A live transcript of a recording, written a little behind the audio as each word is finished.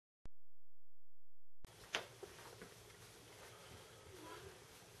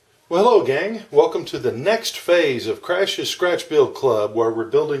Well, hello gang. Welcome to the next phase of Crash's Scratch Build Club, where we're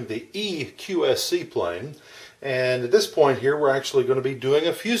building the e-QSC plane. And at this point here, we're actually going to be doing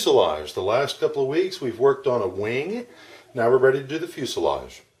a fuselage. The last couple of weeks we've worked on a wing. Now we're ready to do the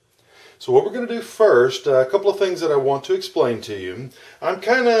fuselage. So what we're going to do first, a couple of things that I want to explain to you.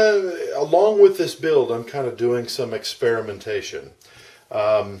 Along with this build, I'm kind of doing some experimentation.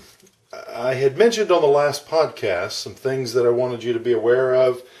 I had mentioned on the last podcast some things that I wanted you to be aware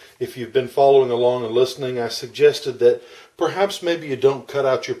of. If you've been following along and listening, I suggested that perhaps maybe you don't cut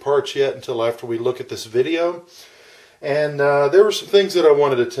out your parts yet until after we look at this video. And there were some things that I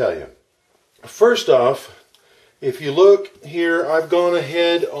wanted to tell you. First off, if you look here, I've gone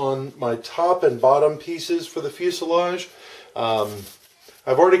ahead on my top and bottom pieces for the fuselage. I've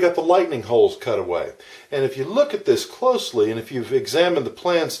already got the lightning holes cut away. And if you look at this closely, and if you've examined the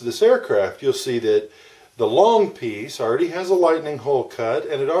plans to this aircraft, you'll see that the long piece already has a lightning hole cut,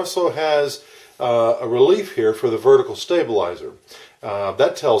 and it also has a relief here for the vertical stabilizer.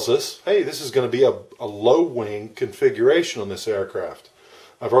 That tells us, hey, this is going to be a low wing configuration on this aircraft.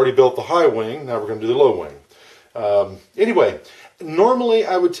 I've already built the high wing, now we're going to do the low wing. Anyway, normally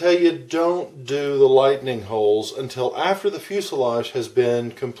I would tell you don't do the lightning holes until after the fuselage has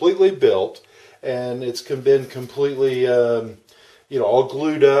been completely built and it's been completely all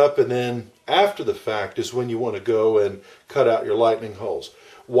glued up, and then after the fact is when you want to go and cut out your lightning holes.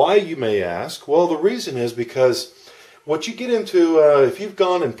 Why, you may ask? Well, the reason is because what you get into, if you've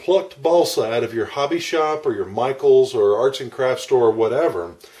gone and plucked balsa out of your hobby shop or your Michaels or arts and crafts store or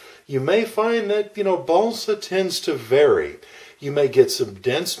whatever, you may find that, balsa tends to vary. You may get some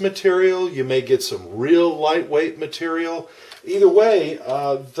dense material, you may get some real lightweight material. Either way,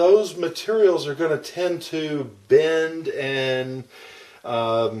 those materials are going to tend to bend, and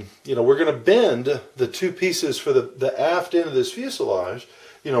we're going to bend the two pieces for the aft end of this fuselage.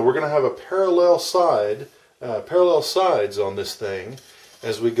 We're going to have a parallel sides on this thing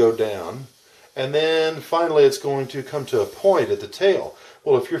as we go down, and then finally it's going to come to a point at the tail.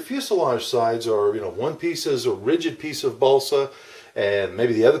 Well, if your fuselage sides are, one piece is a rigid piece of balsa, and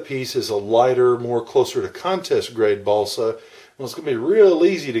maybe the other piece is a lighter, more closer to contest grade balsa, well, it's going to be real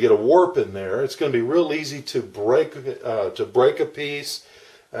easy to get a warp in there. It's going to be real easy to break a piece.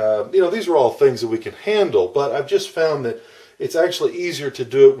 These are all things that we can handle, but I've just found that it's actually easier to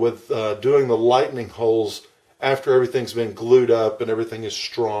do it with doing the lightning holes after everything's been glued up and everything is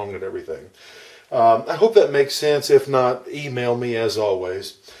strong and everything. I hope that makes sense. If not, email me as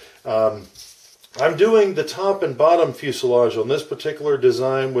always. I'm doing the top and bottom fuselage on this particular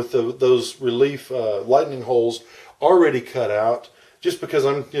design with those relief lightning holes already cut out, just because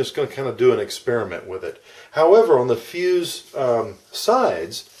I'm just going to kind of do an experiment with it. However, on the fuse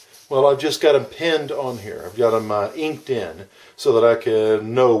sides, well, I've just got them pinned on here. I've got them inked in so that I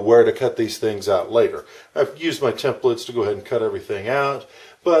can know where to cut these things out later. I've used my templates to go ahead and cut everything out,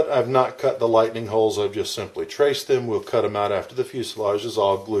 but I've not cut the lightning holes. I've just simply traced them. We'll cut them out after the fuselage is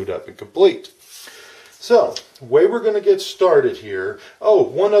all glued up and complete. So, the way we're going to get started here,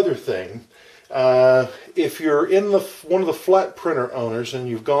 one other thing. If you're in one of the flat printer owners and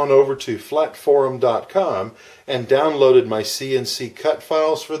you've gone over to flatforum.com and downloaded my CNC cut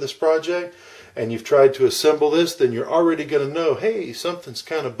files for this project, and you've tried to assemble this, then you're already going to know, hey, something's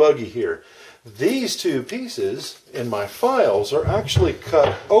kind of buggy here. These two pieces in my files are actually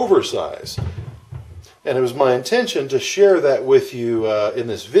cut oversize. And it was my intention to share that with you in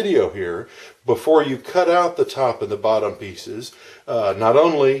this video here. Before you cut out the top and the bottom pieces, not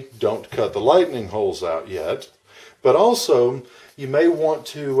only don't cut the lightning holes out yet, but also you may want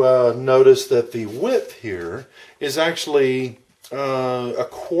to notice that the width here is actually a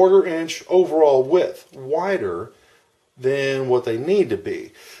 1/4 inch overall width wider than what they need to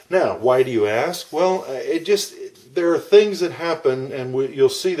be. Now, why do you ask? Well, there are things that happen, and you'll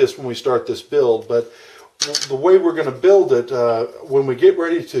see this when we start this build, but the way we're going to build it, when we get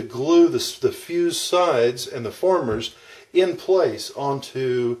ready to glue the fuse sides and the formers in place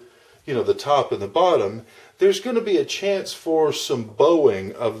onto, the top and the bottom, there's going to be a chance for some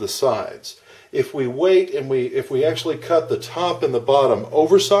bowing of the sides. If we wait and if we actually cut the top and the bottom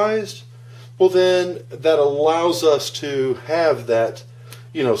oversized, well, then that allows us to have that,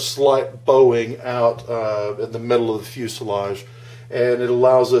 slight bowing out in the middle of the fuselage. And it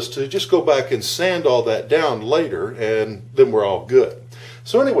allows us to just go back and sand all that down later, and then we're all good.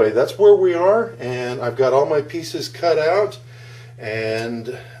 So anyway, that's where we are, and I've got all my pieces cut out,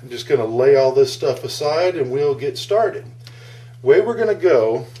 and I'm just going to lay all this stuff aside and we'll get started. The way we're going to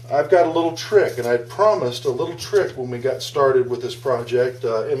go, I've got a little trick, and I promised a little trick when we got started with this project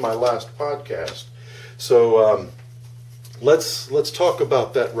in my last podcast. So let's talk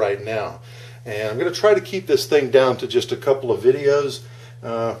about that right now. And I'm going to try to keep this thing down to just a couple of videos.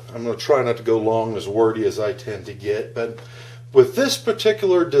 I'm going to try not to go long, as wordy as I tend to get. But with this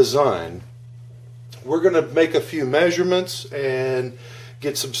particular design, we're going to make a few measurements and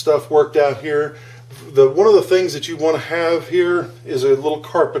get some stuff worked out here. One of the things that you want to have here is a little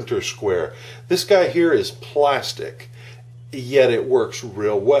carpenter square. This guy here is plastic, yet it works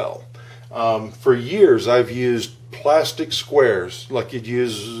real well. For years I've used plastic squares like you'd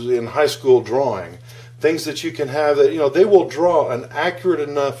use in high school drawing. Things that you can have that, you know, they will draw an accurate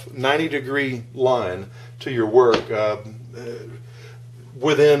enough 90-degree line to your work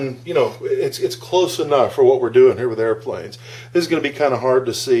within, you know, it's close enough for what we're doing here with airplanes. This is going to be kind of hard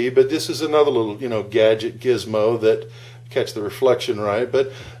to see, but this is another little, you know, gadget gizmo that catch the reflection right.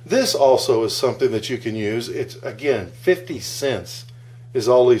 But this also is something that you can use. It's, again, 50 cents is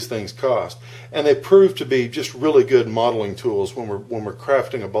all these things cost, and they prove to be just really good modeling tools when we're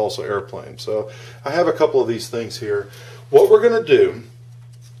crafting a balsa airplane. So I have a couple of these things here. What we're going to do,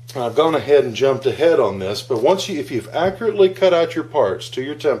 I've gone ahead and jumped ahead on this, but if you've accurately cut out your parts to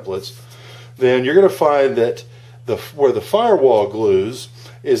your templates, then you're going to find that where the firewall glues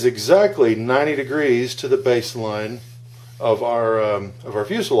is exactly 90 degrees to the baseline of our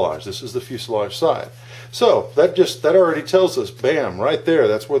fuselage. This is the fuselage side. So that already tells us, bam, right there,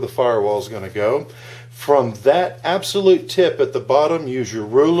 that's where the firewall is going to go. From that absolute tip at the bottom, use your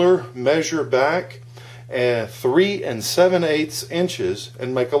ruler, measure back 3 7/8 inches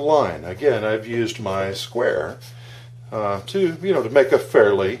and make a line. Again, I've used my square to make a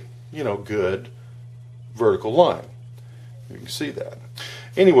fairly, good vertical line. You can see that.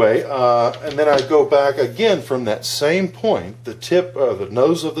 Anyway, and then I go back again from that same point, the tip of the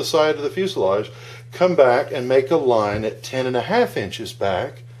nose of the side of the fuselage, come back and make a line at 10 1/2 inches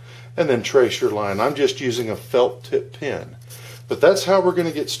back, and then trace your line. I'm just using a felt tip pen. But that's how we're going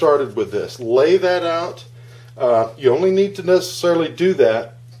to get started with this. Lay that out. You only need to necessarily do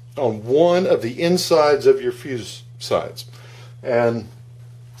that on one of the insides of your fuse sides. And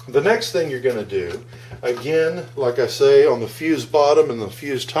the next thing you're going to do, again, like I say, on the fuse bottom and the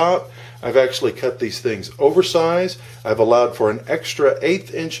fuse top, I've actually cut these things oversized. I've allowed for an extra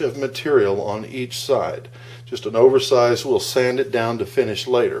 1/8 inch of material on each side. Just an oversized, we'll sand it down to finish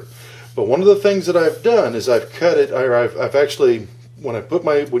later. But one of the things that I've done is I've cut it, or I've actually, when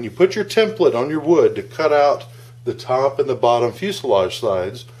you put your template on your wood to cut out the top and the bottom fuselage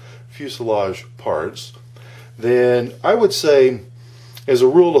sides, fuselage parts, then I would say, as a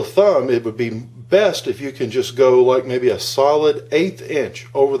rule of thumb, it would be best if you can just go like maybe a solid 1/8 inch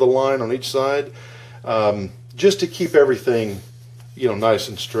over the line on each side, just to keep everything, nice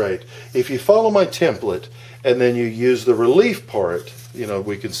and straight. If you follow my template and then you use the relief part,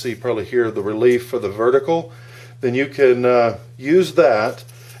 we can see probably here the relief for the vertical, then you can use that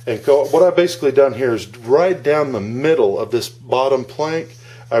and go. What I've basically done here is right down the middle of this bottom plank,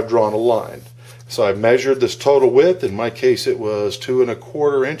 I've drawn a line. So I measured this total width. In my case, it was 2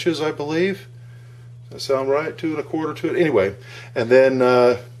 1/4 inches, I believe. Does that sound right? 2 1/4 to it. Anyway, and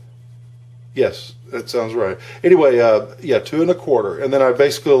then yes, that sounds right. Anyway, yeah, 2 1/4, and then I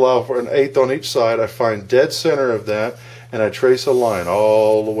basically allow for an 1/8 on each side. I find dead center of that, and I trace a line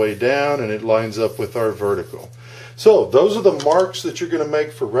all the way down, and it lines up with our vertical. So those are the marks that you're going to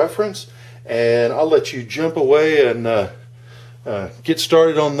make for reference, and I'll let you jump away and get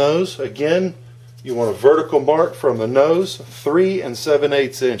started on those. Again, you want a vertical mark from the nose, 3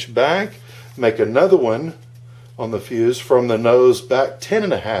 7/8 inch back. Make another one on the fuse from the nose back 10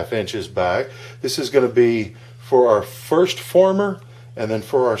 1/2 inches back. This is going to be for our first former and then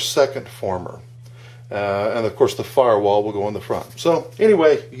for our second former. And of course the firewall will go on the front. So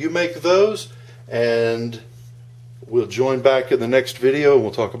anyway, you make those, and we'll join back in the next video and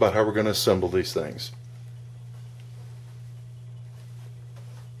we'll talk about how we're going to assemble these things.